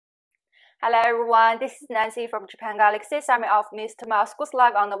Hello everyone, this is Nancy from Japan Galaxy, summary of Mr. Musk's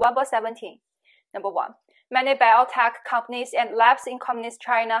live on November 17. Number 1. Many biotech companies and labs in communist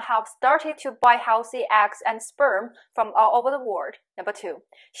China have started to buy healthy eggs and sperm from all over the world. Number 2.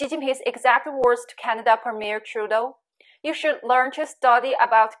 Xi Jinping's exact words to Canada Premier Trudeau. You should learn to study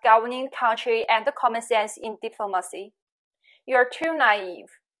about governing the country and the common sense in diplomacy. You are too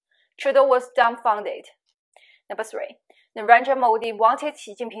naive. Trudeau was dumbfounded. Number 3. Narendra Modi wanted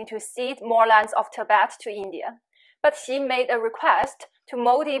Xi Jinping to cede more lands of Tibet to India, but Xi made a request to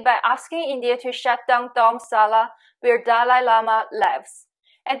Modi by asking India to shut down Dharamsala, where Dalai Lama lives,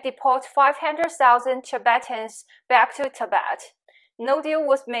 and deport 500,000 Tibetans back to Tibet. No deal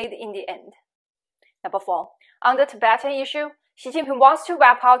was made in the end. Number 4. On the Tibetan issue, Xi Jinping wants to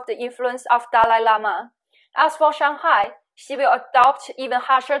wipe out the influence of Dalai Lama. As for Shanghai, Xi will adopt even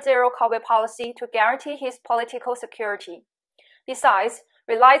harsher zero-COVID policy to guarantee his political security. Besides,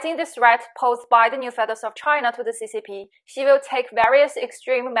 realizing the threat posed by the new federals of China to the CCP, Xi will take various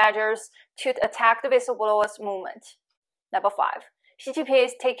extreme measures to attack the whistleblowers movement. Number 5. Xi Jinping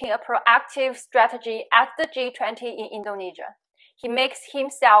is taking a proactive strategy at the G20 in Indonesia. He makes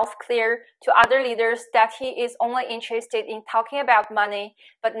himself clear to other leaders that he is only interested in talking about money,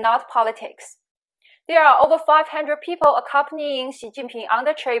 but not politics. There are over 500 people accompanying Xi Jinping on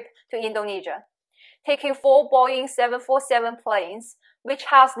the trip to Indonesia, taking 4 Boeing 747 planes, which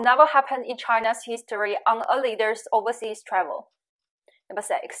has never happened in China's history on a leader's overseas travel. Number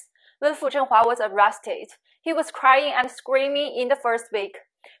 6. When Fu Zhenhua was arrested, he was crying and screaming in the first week,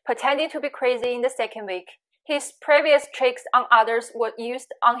 pretending to be crazy in the second week. His previous tricks on others were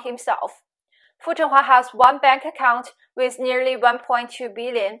used on himself. Fu Zhenhua has one bank account with nearly 1.2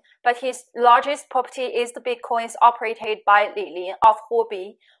 billion, but his largest property is the bitcoins operated by Li Lin of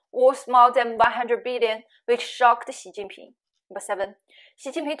Huobi, worth more than 100 billion, which shocked Xi Jinping. Number 7.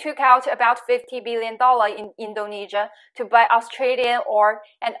 Xi Jinping took out about $50 billion in Indonesia to buy Australian ore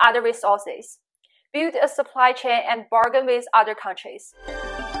and other resources, build a supply chain and bargain with other countries.